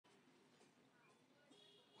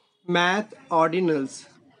Math Ordinals.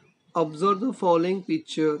 Observe the following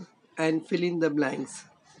picture and fill in the blanks.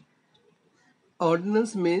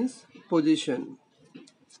 Ordinals means position.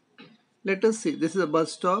 Let us see. This is a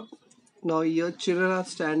bus stop. Now here children are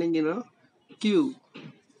standing in a queue.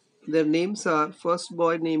 Their names are, first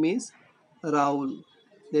boy name is Rahul,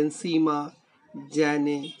 then Seema,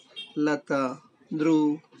 Jane, Lata,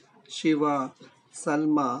 Dhruv, Shiva,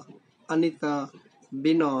 Salma, Anita,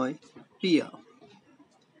 Binoy, Pia.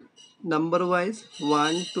 Number wise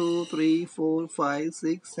 1, 2, 3, 4, 5,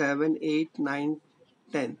 6, 7, 8, 9,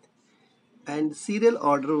 10. And serial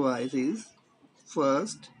order wise is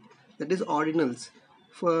first, that is ordinals.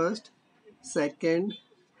 First, second,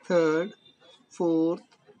 third, fourth,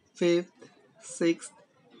 fifth, sixth,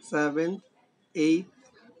 seventh, eighth,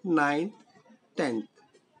 ninth, 10th.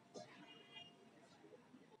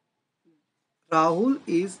 Rahul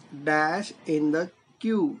is dash in the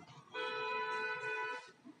queue.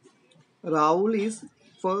 Rahul is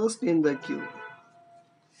first in the queue.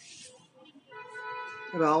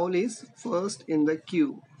 Rahul is first in the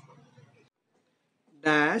queue.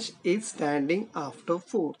 Dash is standing after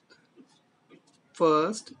fourth.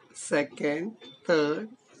 First, second, third,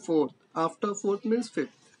 fourth. After fourth means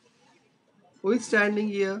fifth. Who is standing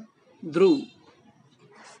here? Dhruv.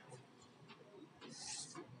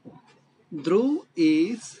 Dhruv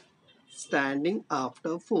is standing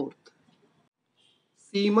after fourth.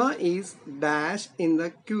 Seema is dash in the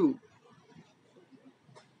queue.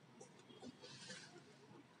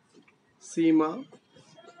 Seema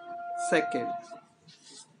second.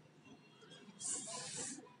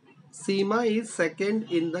 Seema is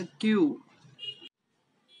second in the queue.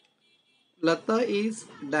 Lata is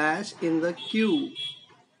dash in the queue.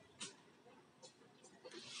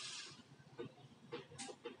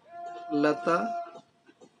 Lata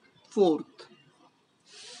fourth.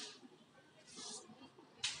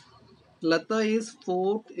 Lata is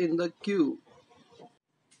fourth in the queue.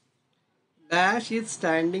 Dash is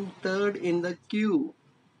standing third in the queue.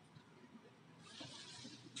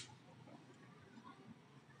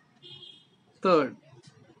 Third,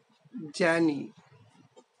 Jani.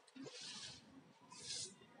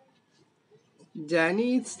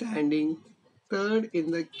 Jani is standing third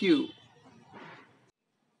in the queue.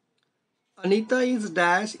 Anita is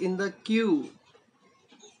dash in the queue.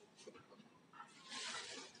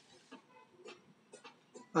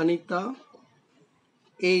 Anita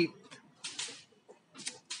eighth.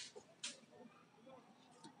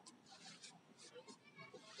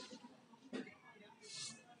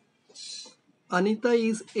 Anita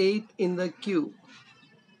is eighth in the queue.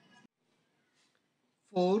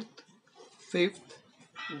 Fourth, fifth,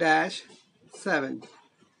 dash, seventh.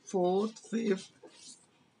 Fourth, fifth,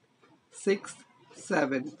 sixth,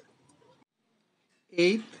 seventh.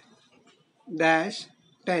 Eighth, dash,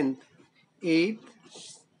 tenth. Eighth,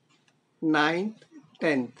 ninth,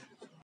 10th.